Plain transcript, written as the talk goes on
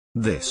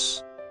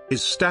This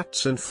is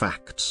Stats and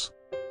Facts,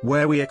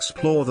 where we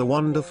explore the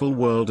wonderful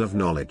world of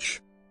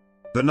knowledge.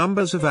 The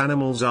numbers of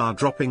animals are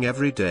dropping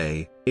every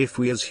day, if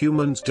we as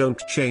humans don't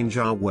change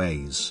our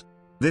ways.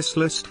 This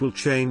list will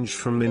change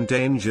from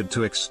endangered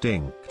to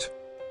extinct.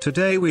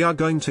 Today we are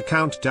going to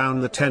count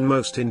down the 10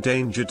 most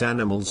endangered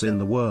animals in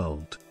the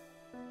world.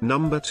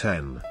 Number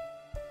 10.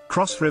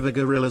 Cross-river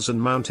gorillas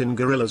and mountain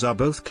gorillas are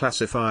both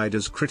classified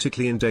as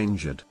critically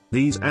endangered.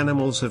 These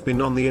animals have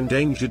been on the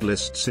endangered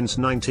list since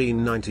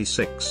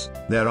 1996.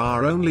 There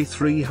are only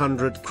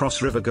 300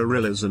 cross-river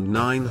gorillas and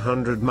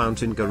 900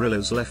 mountain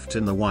gorillas left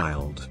in the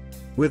wild.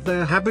 With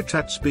their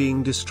habitats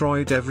being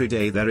destroyed every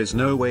day, there is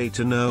no way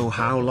to know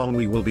how long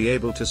we will be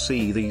able to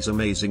see these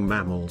amazing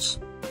mammals.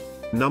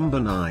 Number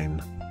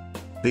 9.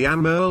 The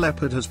Amur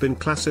leopard has been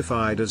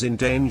classified as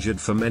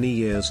endangered for many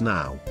years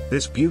now.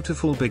 This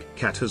beautiful big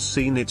cat has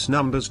seen its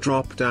numbers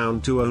drop down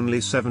to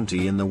only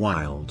 70 in the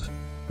wild.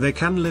 They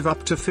can live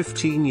up to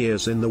 15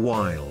 years in the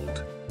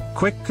wild.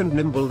 Quick and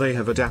nimble, they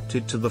have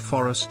adapted to the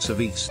forests of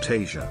East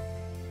Asia.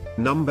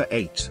 Number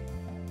 8.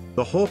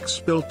 The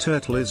hawksbill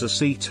turtle is a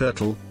sea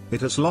turtle.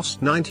 It has lost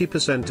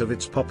 90% of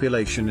its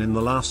population in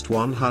the last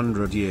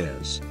 100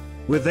 years.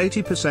 With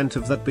 80%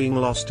 of that being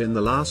lost in the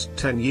last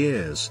 10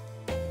 years.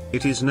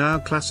 It is now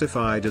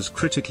classified as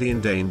critically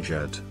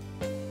endangered.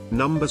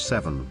 Number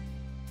 7.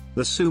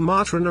 The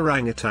Sumatran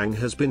orangutan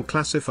has been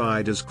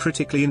classified as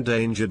critically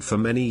endangered for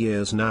many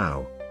years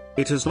now.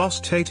 It has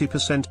lost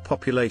 80%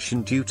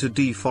 population due to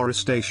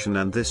deforestation,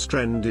 and this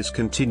trend is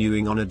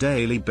continuing on a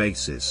daily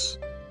basis.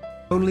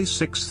 Only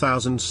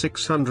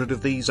 6,600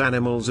 of these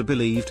animals are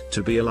believed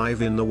to be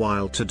alive in the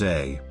wild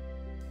today.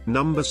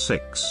 Number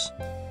 6.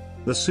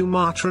 The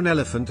Sumatran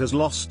elephant has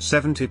lost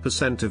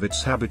 70% of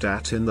its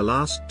habitat in the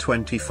last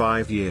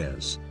 25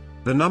 years.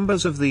 The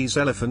numbers of these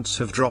elephants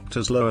have dropped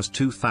as low as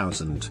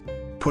 2,000,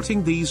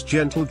 putting these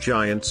gentle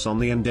giants on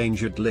the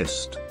endangered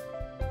list.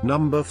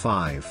 Number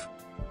 5.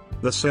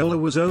 The Sola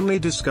was only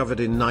discovered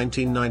in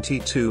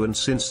 1992 and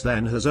since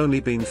then has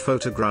only been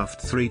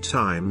photographed 3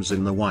 times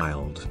in the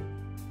wild.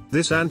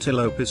 This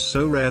antelope is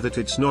so rare that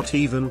it's not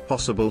even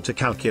possible to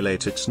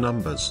calculate its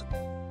numbers.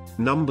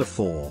 Number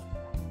 4.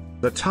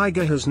 The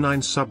tiger has 9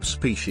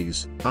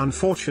 subspecies.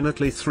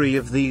 Unfortunately, 3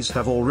 of these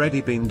have already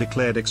been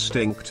declared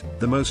extinct.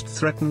 The most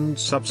threatened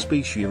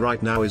subspecies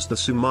right now is the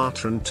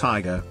Sumatran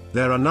tiger.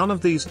 There are none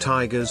of these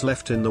tigers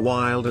left in the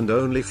wild and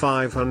only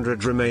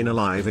 500 remain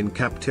alive in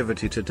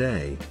captivity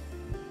today.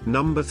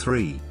 Number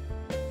 3.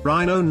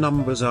 Rhino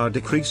numbers are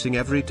decreasing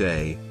every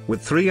day,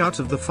 with 3 out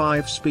of the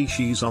 5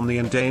 species on the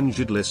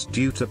endangered list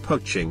due to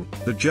poaching.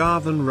 The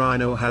Javan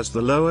rhino has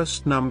the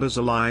lowest numbers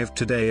alive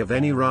today of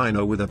any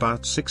rhino, with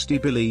about 60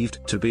 believed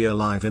to be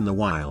alive in the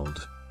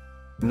wild.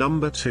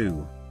 Number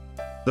 2.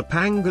 The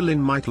pangolin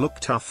might look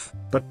tough,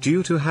 but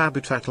due to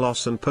habitat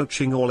loss and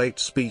poaching, all 8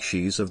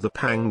 species of the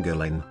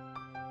pangolin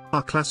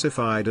are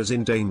classified as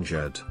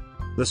endangered.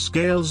 The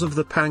scales of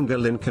the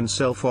pangolin can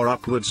sell for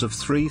upwards of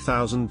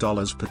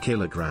 $3,000 per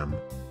kilogram.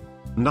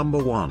 Number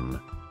 1.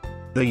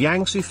 The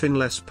Yangtze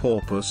finless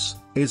porpoise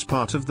is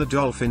part of the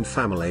dolphin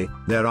family.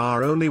 There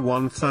are only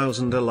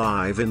 1,000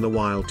 alive in the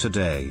wild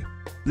today.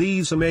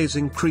 These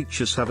amazing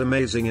creatures have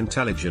amazing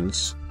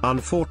intelligence.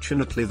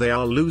 Unfortunately, they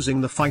are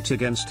losing the fight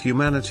against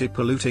humanity,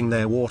 polluting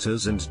their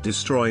waters and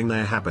destroying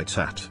their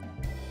habitat.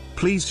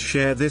 Please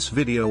share this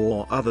video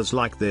or others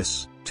like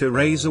this, to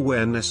raise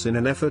awareness in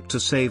an effort to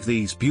save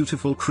these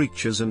beautiful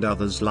creatures and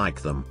others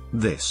like them.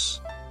 This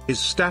is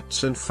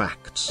Stats and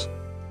Facts,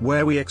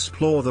 where we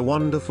explore the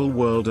wonderful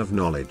world of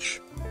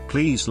knowledge.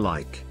 Please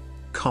like,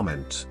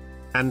 comment,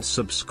 and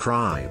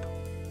subscribe.